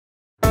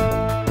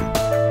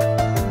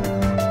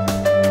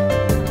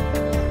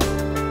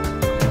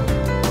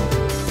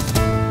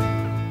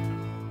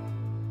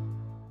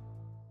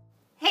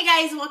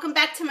guys, welcome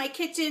back to my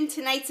kitchen.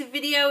 Tonight's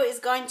video is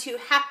going to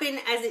happen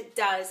as it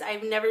does.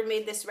 I've never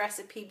made this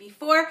recipe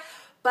before,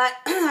 but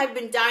I've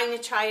been dying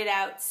to try it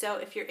out. So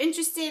if you're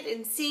interested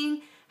in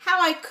seeing how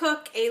I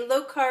cook a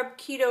low-carb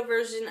keto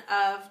version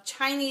of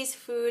Chinese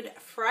food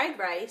fried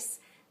rice,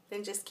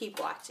 then just keep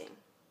watching.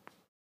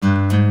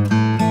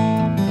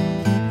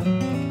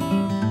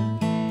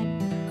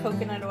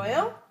 Coconut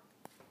oil,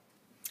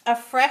 a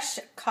fresh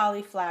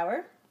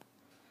cauliflower,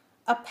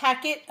 a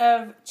packet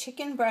of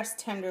chicken breast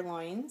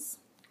tenderloins,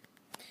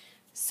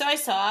 soy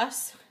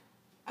sauce,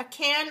 a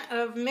can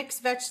of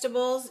mixed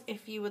vegetables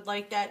if you would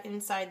like that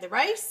inside the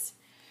rice,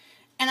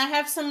 and I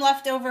have some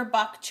leftover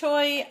bok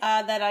choy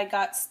that I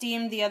got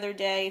steamed the other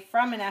day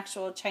from an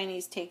actual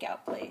Chinese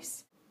takeout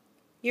place.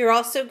 You're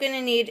also going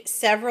to need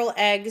several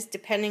eggs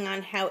depending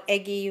on how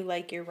eggy you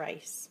like your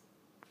rice.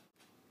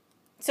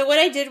 So what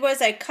I did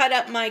was I cut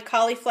up my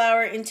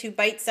cauliflower into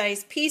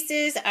bite-sized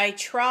pieces. I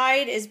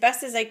tried as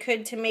best as I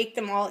could to make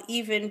them all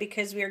even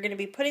because we are going to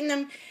be putting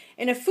them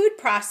in a food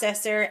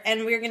processor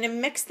and we're going to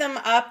mix them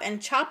up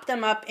and chop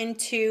them up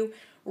into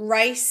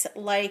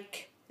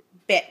rice-like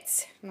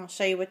bits. And I'll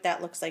show you what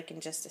that looks like in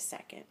just a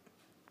second.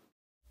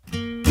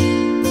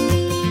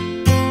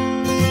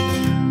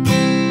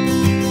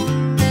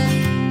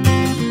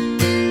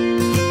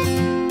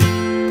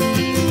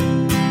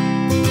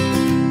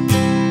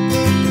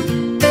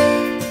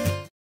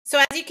 So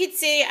as you can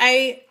see,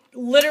 I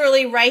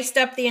literally riced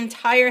up the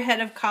entire head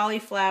of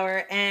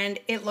cauliflower and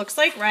it looks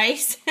like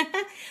rice.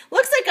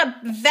 Looks like a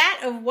vat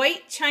of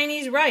white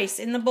Chinese rice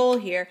in the bowl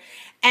here.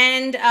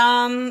 And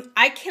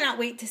I cannot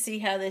wait to see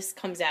how this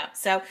comes out.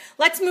 So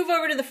let's move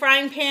over to the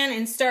frying pan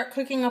and start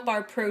cooking up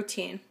our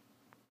protein.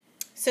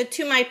 So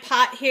to my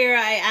pot here,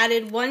 I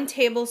added 1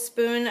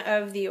 tablespoon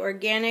of the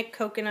organic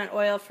coconut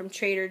oil from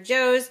Trader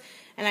Joe's.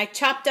 And I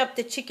chopped up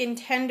the chicken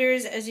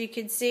tenders, as you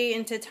can see,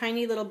 into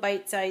tiny little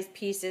bite-sized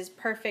pieces,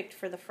 perfect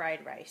for the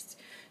fried rice.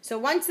 So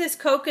once this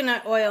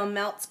coconut oil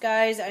melts,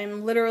 guys,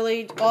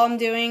 all I'm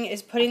doing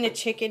is putting the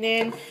chicken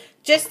in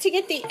just to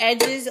get the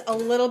edges a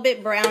little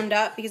bit browned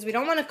up because we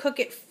don't want to cook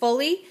it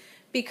fully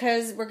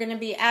because we're going to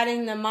be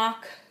adding the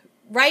mock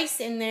rice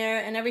in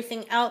there and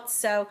everything else,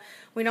 so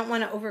we don't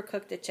want to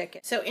overcook the chicken.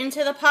 So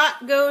into the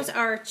pot goes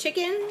our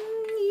chicken.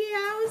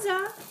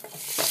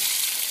 Yowza.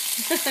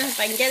 If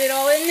I can get it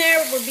all in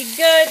there, we'll be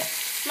good.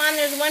 Come on,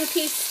 there's one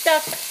piece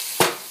stuck.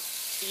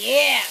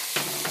 Yeah.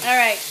 All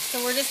right,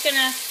 so we're just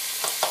gonna,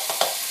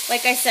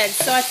 like I said,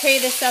 saute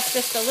this up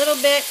just a little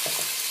bit,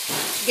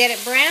 get it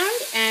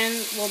browned, and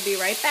we'll be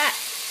right back.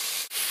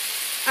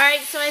 All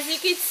right, so as you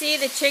can see,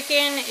 the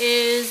chicken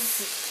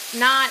is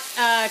not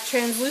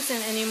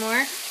translucent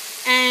anymore,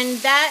 and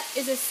that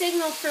is a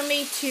signal for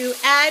me to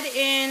add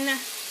in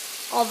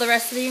all the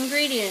rest of the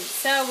ingredients.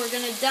 So we're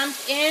gonna dump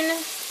in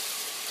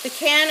the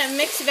can of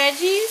mixed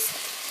veggies.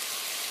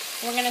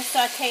 We're going to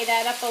saute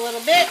that up a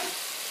little bit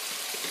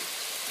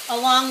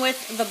along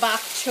with the bok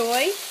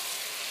choy.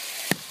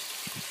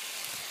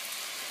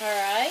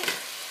 Alright,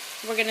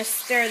 we're going to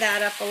stir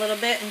that up a little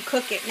bit and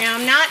cook it. Now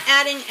I'm not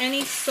adding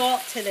any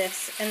salt to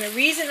this, and the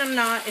reason I'm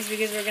not is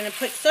because we're going to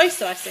put soy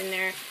sauce in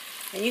there,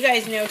 and you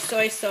guys know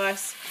soy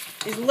sauce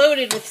is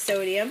loaded with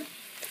sodium,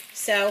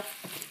 so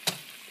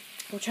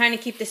we're trying to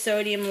keep the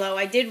sodium low.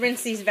 I did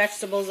rinse these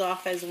vegetables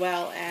off as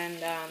well,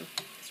 and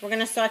we're going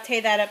to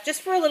saute that up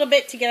just for a little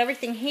bit to get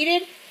everything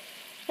heated.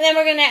 And then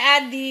we're going to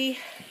add the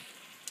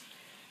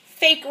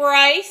fake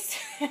rice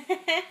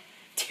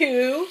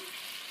to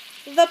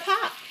the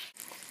pot.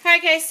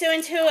 Alright guys, so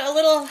into a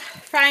little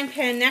frying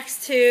pan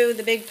next to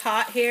the big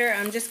pot here,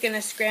 I'm just going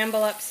to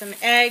scramble up some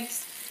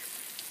eggs.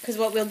 Because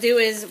what we'll do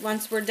is,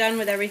 once we're done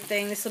with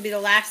everything, this will be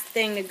the last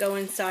thing to go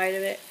inside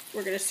of it.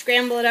 We're going to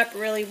scramble it up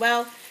really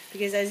well,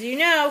 because as you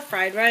know,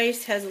 fried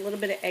rice has a little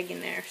bit of egg in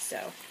there.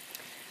 So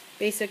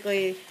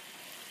basically,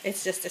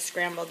 it's just a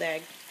scrambled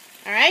egg.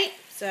 Alright,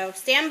 so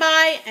stand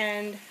by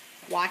and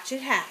watch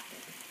it happen.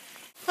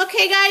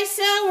 Okay guys,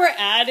 so we're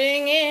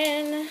adding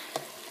in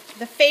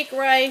the fake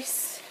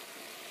rice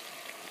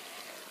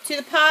to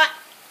the pot.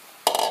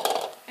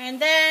 And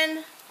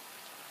then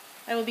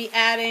I will be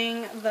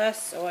adding the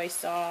soy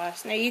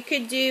sauce. Now you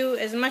could do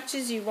as much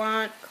as you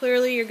want.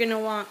 Clearly you're going to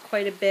want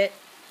quite a bit.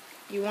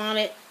 You want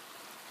it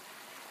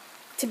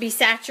to be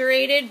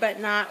saturated but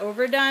not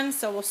overdone.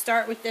 So we'll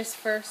start with this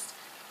first.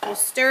 We'll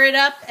stir it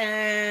up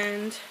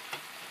and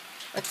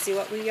let's see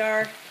what we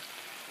are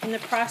in the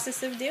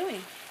process of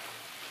doing.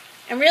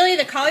 And really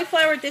the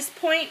cauliflower at this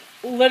point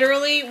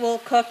literally will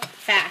cook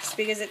fast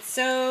because it's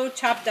so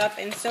chopped up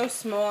and so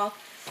small.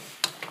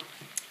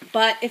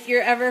 But if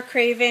you're ever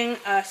craving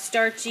a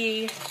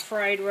starchy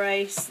fried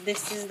rice,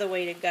 this is the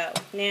way to go.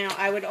 Now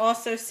I would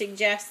also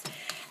suggest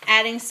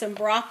adding some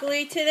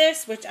broccoli to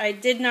this, which I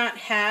did not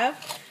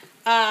have.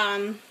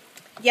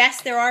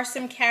 Yes, there are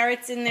some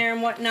carrots in there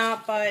and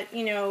whatnot, but,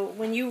 you know,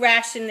 when you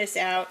ration this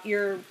out,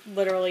 you're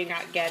literally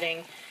not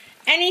getting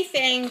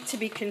anything to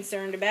be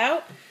concerned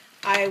about.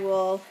 I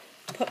will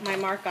put my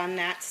mark on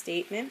that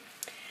statement.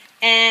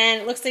 And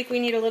it looks like we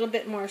need a little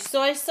bit more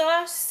soy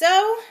sauce,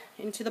 so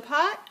into the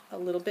pot, a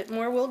little bit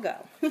more will go.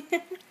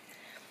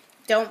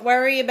 Don't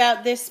worry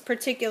about this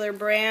particular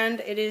brand.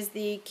 It is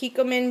the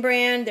Kikkoman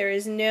brand. There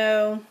is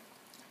no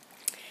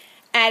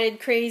added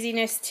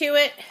craziness to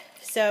it.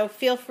 So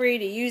feel free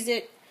to use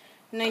it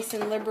nice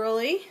and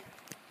liberally.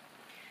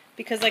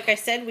 Because like I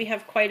said, we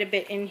have quite a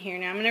bit in here.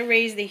 Now I'm going to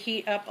raise the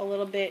heat up a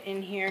little bit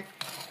in here.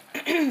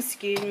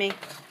 Excuse me.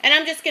 And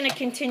I'm just going to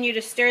continue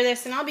to stir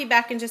this, and I'll be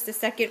back in just a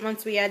second.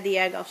 Once we add the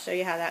egg, I'll show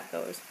you how that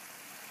goes.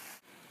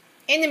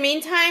 In the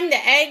meantime, the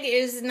egg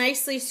is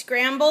nicely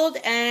scrambled,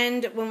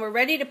 and when we're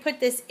ready to put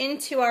this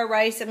into our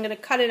rice, I'm going to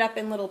cut it up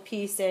in little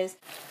pieces.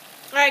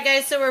 Alright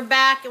guys, so we're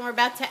back and we're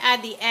about to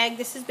add the egg.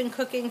 This has been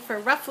cooking for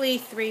roughly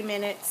 3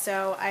 minutes,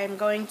 so I'm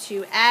going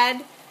to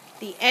add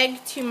the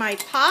egg to my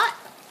pot.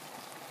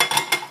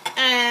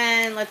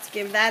 And let's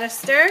give that a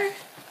stir.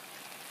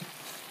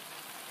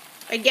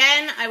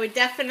 Again, I would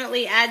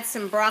definitely add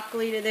some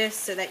broccoli to this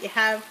so that you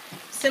have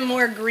some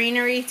more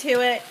greenery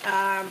to it.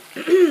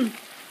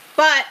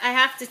 But I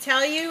have to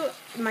tell you,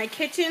 my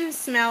kitchen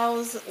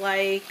smells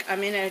like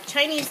I'm in a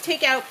Chinese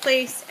takeout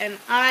place, and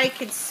I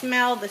could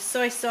smell the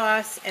soy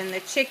sauce and the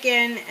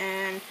chicken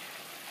and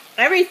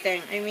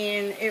everything. I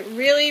mean, it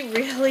really,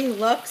 really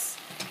looks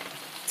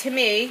to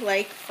me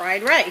like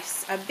fried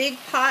rice. A big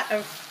pot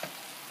of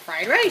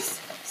fried rice.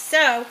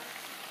 So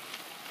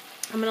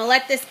I'm going to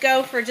let this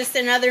go for just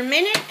another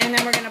minute, and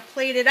then we're going to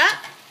plate it up,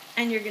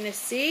 and you're going to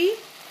see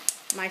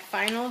my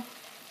final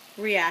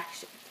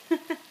reaction.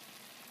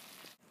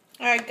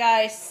 Alright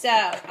guys, so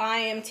I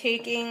am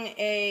taking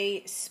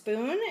a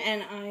spoon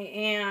and I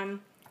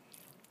am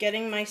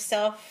getting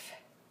myself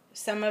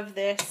some of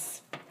this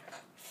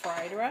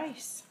fried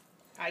rice.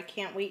 I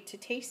can't wait to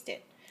taste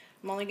it.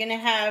 I'm only going to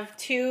have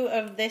 2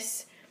 of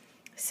this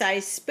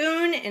size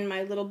spoon in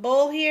my little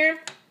bowl here.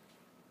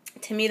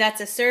 To me,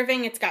 that's a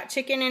serving. It's got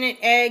chicken in it,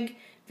 egg,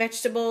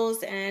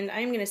 vegetables, and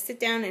I'm going to sit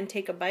down and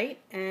take a bite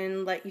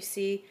and let you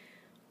see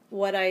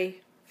what I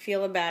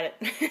feel about it.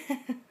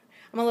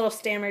 I'm a little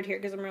stammered here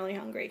because I'm really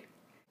hungry.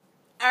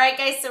 Alright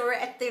guys, so we're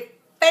at the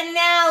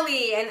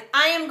finale, and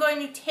I am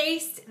going to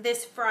taste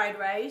this fried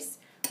rice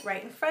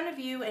right in front of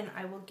you, and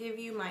I will give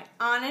you my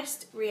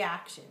honest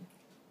reaction.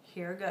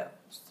 Here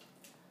goes.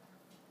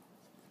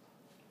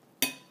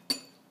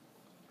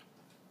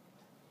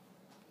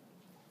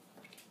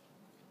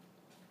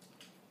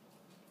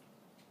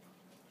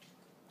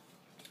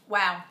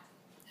 Wow.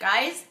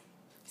 Guys,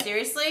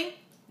 seriously,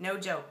 no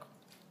joke.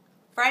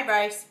 Fried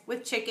rice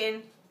with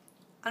chicken.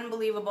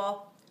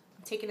 Unbelievable.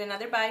 I'm taking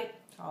another bite.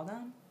 It's all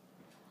done.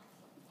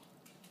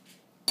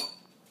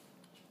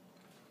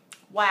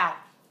 Wow.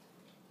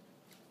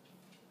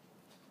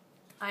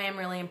 I am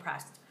really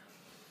impressed.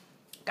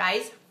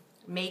 Guys,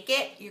 make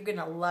it. You're going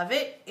to love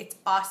it. It's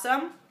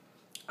awesome.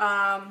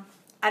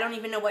 I don't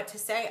even know what to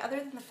say other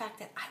than the fact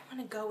that I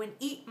want to go and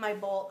eat my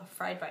bowl of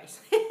fried rice.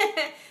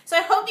 So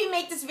I hope you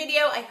make this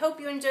video. I hope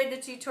you enjoyed the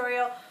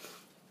tutorial.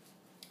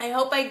 I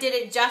hope I did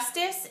it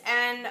justice,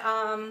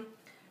 and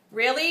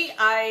really,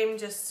 I'm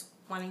just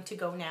wanting to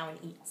go now and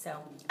eat. So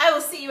I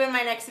will see you in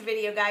my next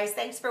video, guys.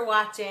 Thanks for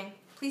watching.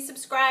 Please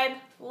subscribe,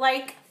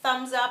 like,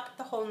 thumbs up,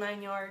 the whole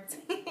 9 yards.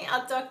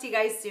 I'll talk to you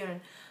guys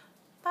soon.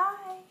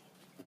 Bye.